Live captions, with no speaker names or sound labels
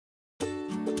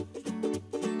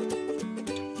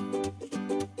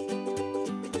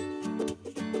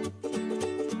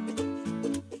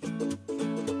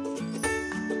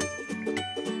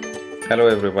Hello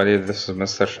everybody, this is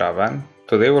Mr. Shaban.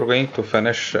 Today we're going to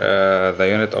finish the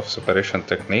unit of separation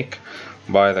technique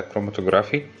by the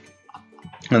chromatography.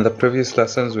 In the previous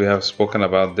lessons we have spoken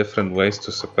about different ways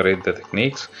to separate the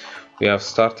techniques. We have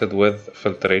started with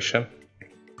filtration,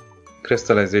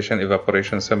 crystallization,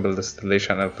 evaporation, simple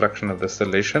distillation and fractional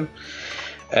distillation.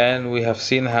 And we have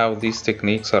seen how these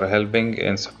techniques are helping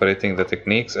in separating the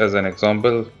techniques. As an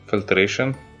example,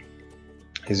 filtration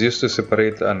is used to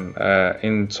separate an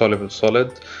insoluble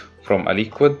solid from a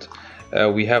liquid.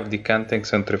 We have decanting,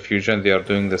 centrifugation, they are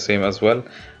doing the same as well.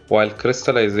 While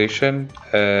crystallization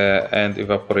and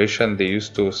evaporation, they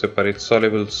used to separate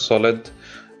soluble solid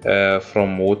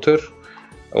from water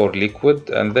or liquid.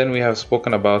 And then we have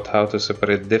spoken about how to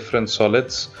separate different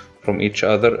solids from each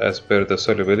other as per the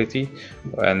solubility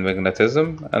and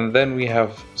magnetism. And then we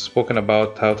have spoken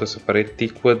about how to separate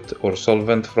liquid or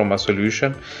solvent from a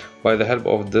solution by the help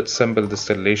of the simple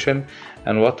distillation,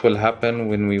 and what will happen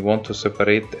when we want to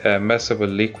separate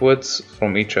miscible liquids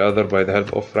from each other by the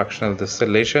help of fractional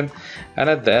distillation. And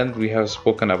at the end we have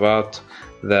spoken about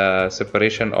the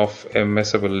separation of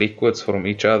immiscible liquids from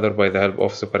each other by the help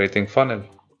of separating funnel.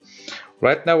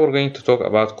 Right now we're going to talk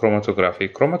about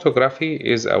chromatography. Chromatography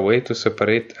is a way to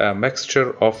separate a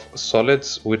mixture of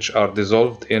solids which are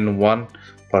dissolved in one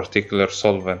particular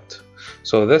solvent.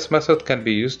 So this method can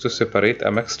be used to separate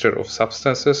a mixture of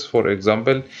substances. For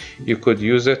example, you could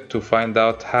use it to find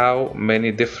out how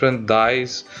many different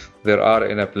dyes there are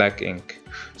in a black ink.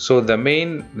 So the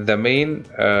main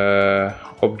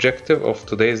objective of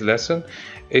today's lesson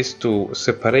is to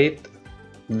separate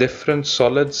different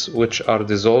solids which are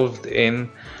dissolved in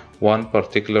one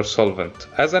particular solvent.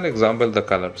 As an example, the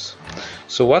colors.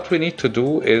 So what we need to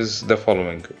do is the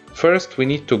following. First, we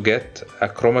need to get a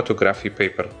chromatography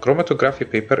paper.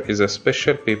 Chromatography paper is a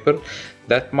special paper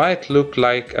that might look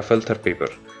like a filter paper,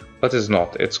 but is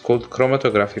not. It's called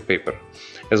chromatography paper.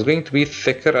 It's going to be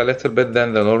thicker a little bit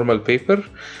than the normal paper.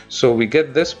 So we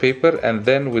get this paper and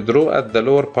then we draw at the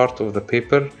lower part of the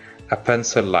paper a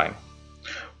pencil line.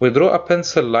 We draw a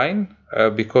pencil line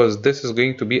because this is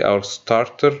going to be our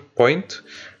starter point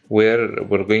where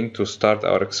we're going to start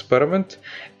our experiment,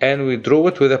 and we draw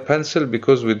it with a pencil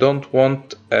because we don't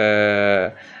want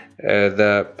the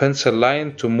pencil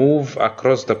line to move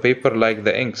across the paper like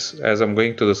the inks, as I'm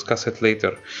going to discuss it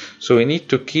later. So we need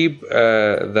to keep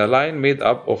the line made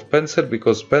up of pencil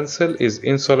because pencil is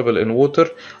insoluble in water,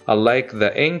 unlike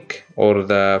the ink or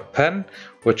the pen,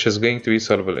 which is going to be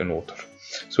soluble in water.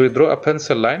 So we draw a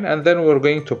pencil line and then we're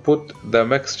going to put the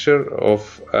mixture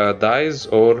of dyes,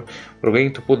 or we're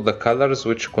going to put the colors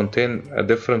which contain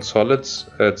different solids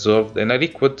dissolved in a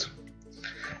liquid.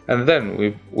 And then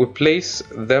we place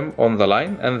them on the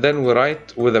line and then we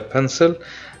write with a pencil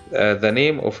the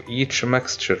name of each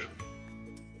mixture.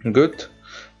 Good.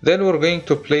 Then we're going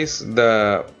to place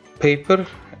the paper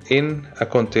in a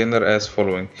container as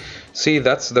following. See,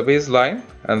 that's the baseline,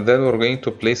 and then we're going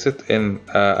to place it in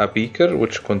a beaker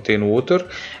which contain water,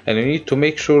 and you need to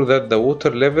make sure that the water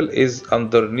level is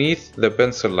underneath the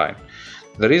pencil line.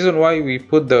 The reason why we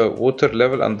put the water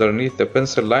level underneath the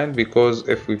pencil line, because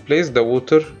if we place the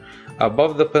water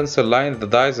above the pencil line, the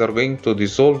dyes are going to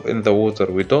dissolve in the water.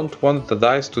 We don't want the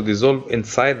dyes to dissolve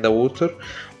inside the water,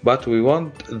 but we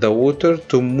want the water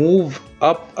to move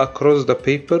up across the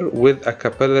paper with a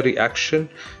capillary action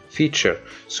feature.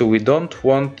 So we don't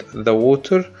want the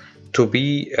water to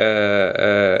be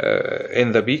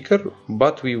in the beaker,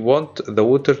 but we want the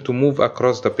water to move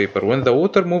across the paper. When the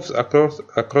water moves across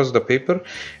the paper,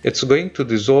 it's going to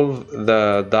dissolve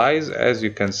the dyes, as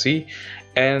you can see,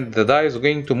 and the dye is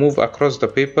going to move across the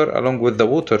paper along with the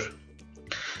water.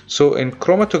 So in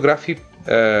chromatography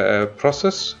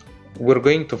process, we're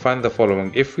going to find the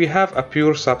following. If we have a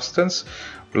pure substance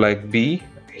like B,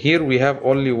 here we have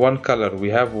only one color, we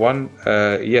have one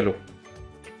yellow.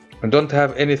 We don't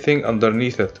have anything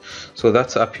underneath it, so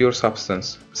that's a pure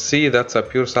substance. C, that's a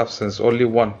pure substance, only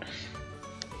one.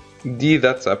 D,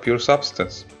 that's a pure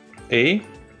substance. A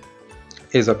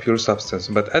is a pure substance,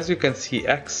 but as you can see,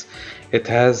 X, it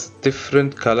has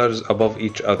different colors above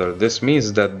each other. This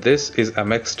means that this is a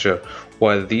mixture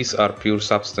while these are pure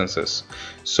substances.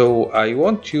 So I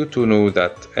want you to know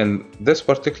that in this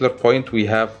particular point we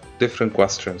have different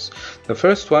questions. The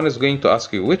first one is going to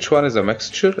ask you which one is a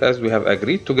mixture, as we have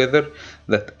agreed together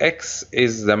that X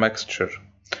is the mixture.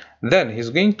 Then he's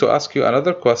going to ask you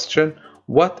another question,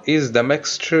 what is the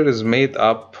mixture is made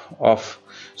up of?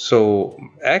 So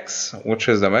X, which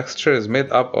is the mixture, is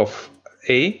made up of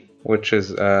A, which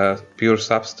is a pure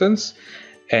substance,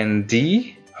 and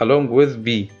D along with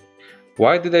B.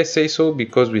 Why did I say so?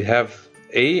 Because we have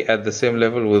A at the same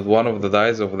level with one of the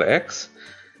dyes of the X,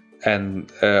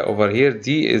 and over here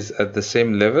D is at the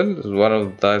same level as one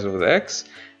of the dyes of the X,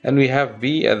 and we have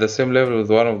B at the same level with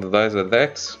one of the dyes of the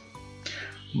X.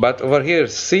 But over here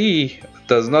C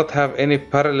does not have any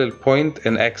parallel point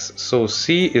in X, so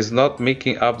C is not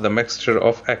making up the mixture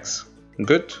of X.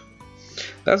 Good?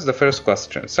 That's the first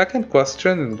question. Second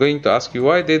question is going to ask you,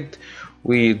 why did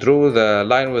we draw the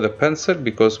line with a pencil?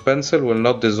 Because pencil will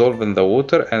not dissolve in the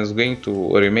water and is going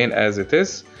to remain as it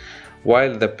is,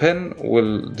 while the pen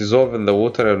will dissolve in the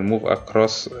water and move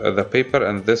across the paper,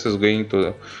 and this is going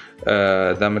to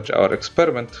damage our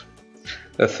experiment.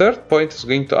 The third point is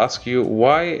going to ask you,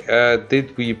 why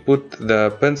did we put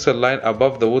the pencil line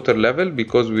above the water level?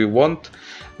 Because we want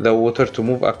the water to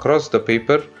move across the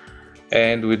paper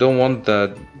and we don't want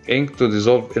the ink to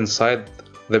dissolve inside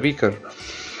the beaker.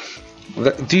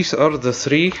 These are the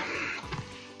three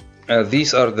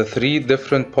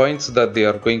different points that they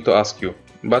are going to ask you.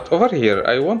 But over here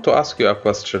I want to ask you a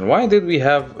question. Why did we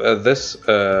have this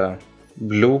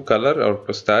blue color or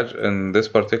postage in this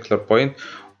particular point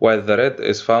while the red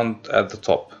is found at the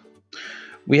top?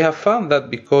 We have found that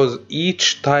because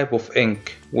each type of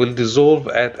ink will dissolve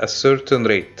at a certain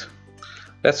rate.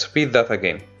 Let's repeat that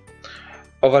again.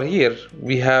 Over here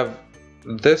we have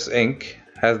this ink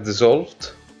has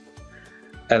dissolved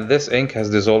and this ink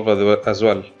has dissolved as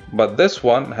well, but this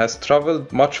one has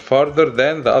traveled much farther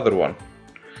than the other one.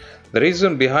 The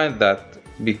reason behind that,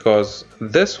 because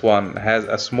this one has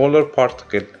a smaller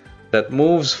particle that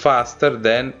moves faster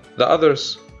than the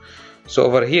others. So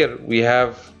over here we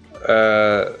have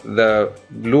the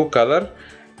blue color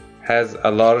has a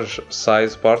large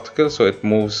size particle, so it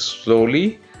moves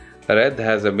slowly. Red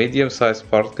has a medium size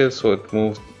particle, so it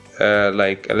moves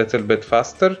like a little bit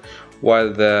faster,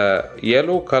 while the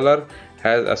yellow color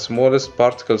has a smallest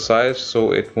particle size,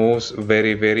 so it moves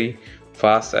very, very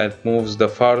fast and moves the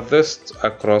farthest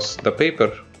across the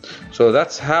paper. So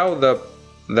that's how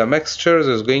the mixtures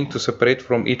is going to separate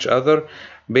from each other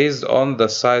based on the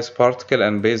size particle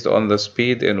and based on the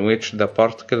speed in which the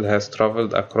particle has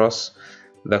traveled across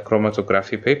the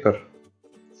chromatography paper.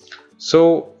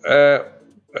 So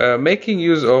making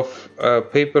use of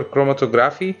paper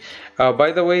chromatography,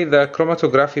 by the way, the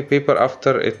chromatography paper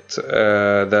after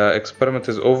the experiment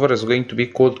is over is going to be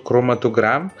called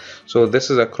chromatogram. So this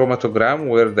is a chromatogram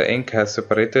where the ink has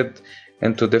separated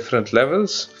into different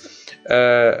levels.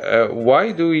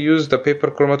 Why do we use the paper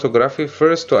chromatography?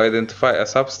 First, to identify a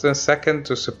substance. Second,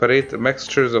 to separate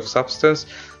mixtures of substance.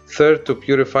 Third, to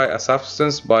purify a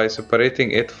substance by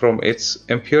separating it from its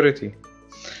impurity.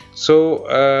 So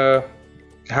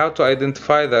how to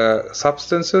identify the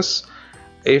substances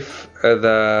if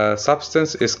the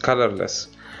substance is colorless?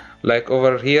 Like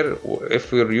over here,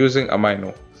 if we're using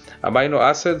amino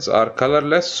acids are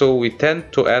colorless, so we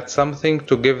tend to add something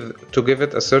to give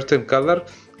it a certain color.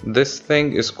 This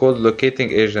thing is called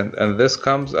locating agent, and this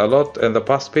comes a lot in the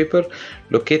past paper.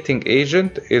 Locating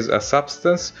agent is a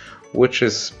substance which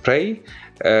is spray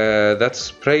that's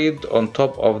sprayed on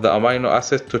top of the amino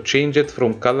acid to change it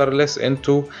from colorless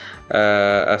into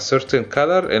a certain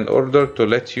color in order to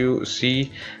let you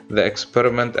see the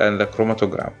experiment and the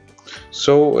chromatogram.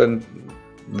 So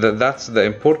that's the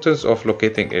importance of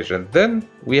locating agent. Then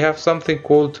we have something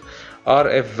called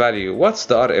RF value. What's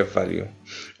the RF value?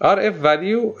 RF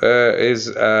value is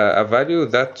a value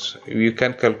that you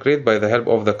can calculate by the help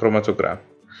of the chromatogram.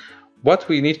 What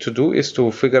we need to do is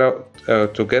to figure out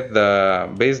to get the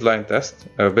baseline,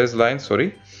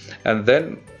 and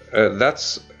then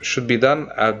that should be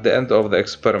done at the end of the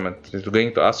experiment. It's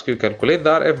going to ask you calculate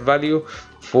the RF value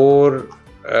for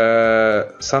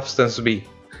substance B,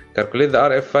 calculate the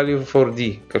RF value for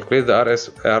D, calculate the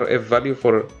RF value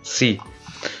for C.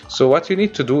 So what you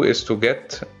need to do is to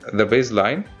get the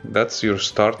baseline, that's your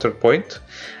starter point,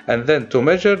 and then to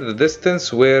measure the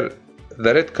distance where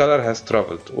the red color has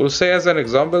traveled. We'll say as an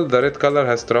example, the red color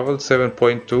has traveled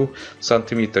 7.2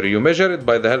 centimeter. You measure it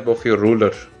by the help of your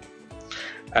ruler,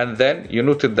 and then you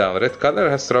note it down. Red color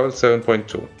has traveled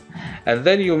 7.2, and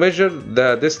then you measure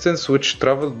the distance which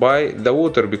traveled by the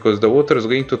water, because the water is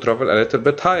going to travel a little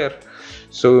bit higher.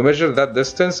 So we measure that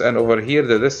distance, and over here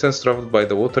the distance traveled by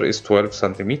the water is 12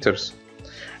 centimeters.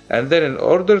 And then in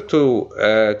order to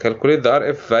calculate the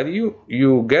RF value,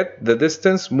 you get the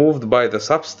distance moved by the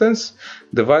substance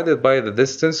divided by the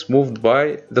distance moved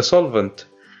by the solvent.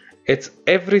 It's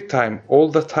every time, all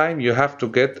the time, you have to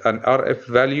get an RF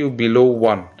value below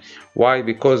 1. Why?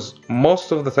 Because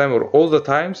most of the time, or all the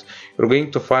times, you're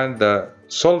going to find the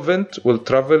solvent will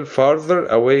travel farther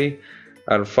away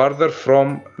and farther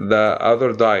from the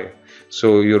other dye.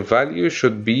 So your value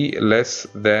should be less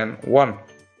than 1.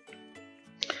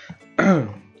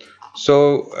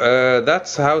 So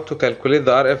that's how to calculate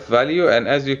the RF value, and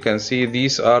as you can see,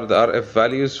 these are the RF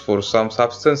values for some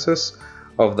substances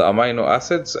of the amino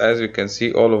acids. As you can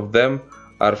see, all of them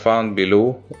are found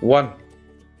below 1.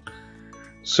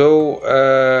 So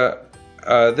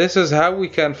this is how we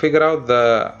can figure out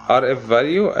the RF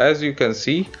value. As you can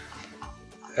see,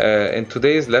 in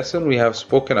today's lesson we have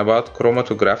spoken about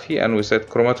chromatography, and we said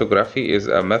chromatography is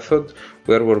a method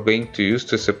where we're going to use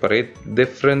to separate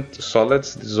different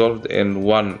solids dissolved in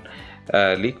one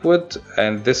liquid,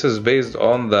 and this is based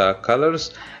on the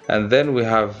colors. And then we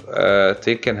have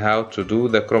taken how to do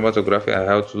the chromatography and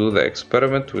how to do the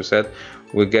experiment. We said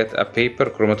we get a paper,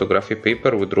 chromatography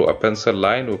paper, we draw a pencil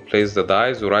line, we place the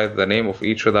dyes, we write the name of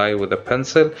each dye with a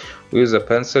pencil. We use a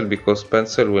pencil because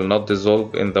pencil will not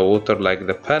dissolve in the water like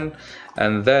the pen.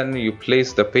 And then you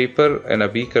place the paper in a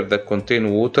beaker that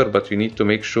contains water, but you need to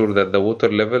make sure that the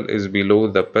water level is below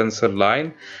the pencil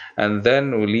line. And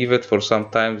then we leave it for some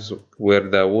times where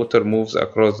the water moves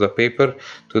across the paper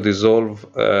to dissolve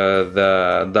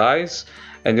the dyes.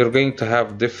 And you're going to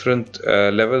have different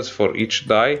levels for each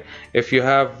dye. If you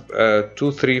have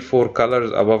 2, 3, 4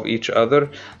 colors above each other,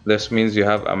 this means you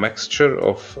have a mixture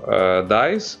of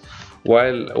dyes,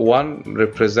 while one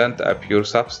represent a pure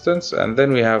substance. And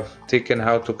then we have taken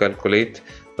how to calculate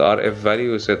the RF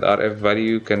value. We said RF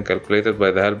value you can calculate it by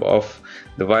the help of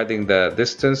dividing the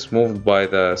distance moved by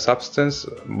the substance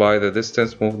by the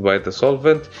distance moved by the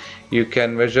solvent. You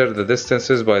can measure the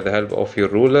distances by the help of your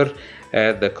ruler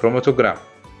at the chromatogram.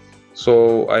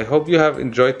 So I hope you have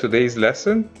enjoyed today's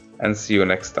lesson, and see you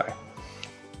next time.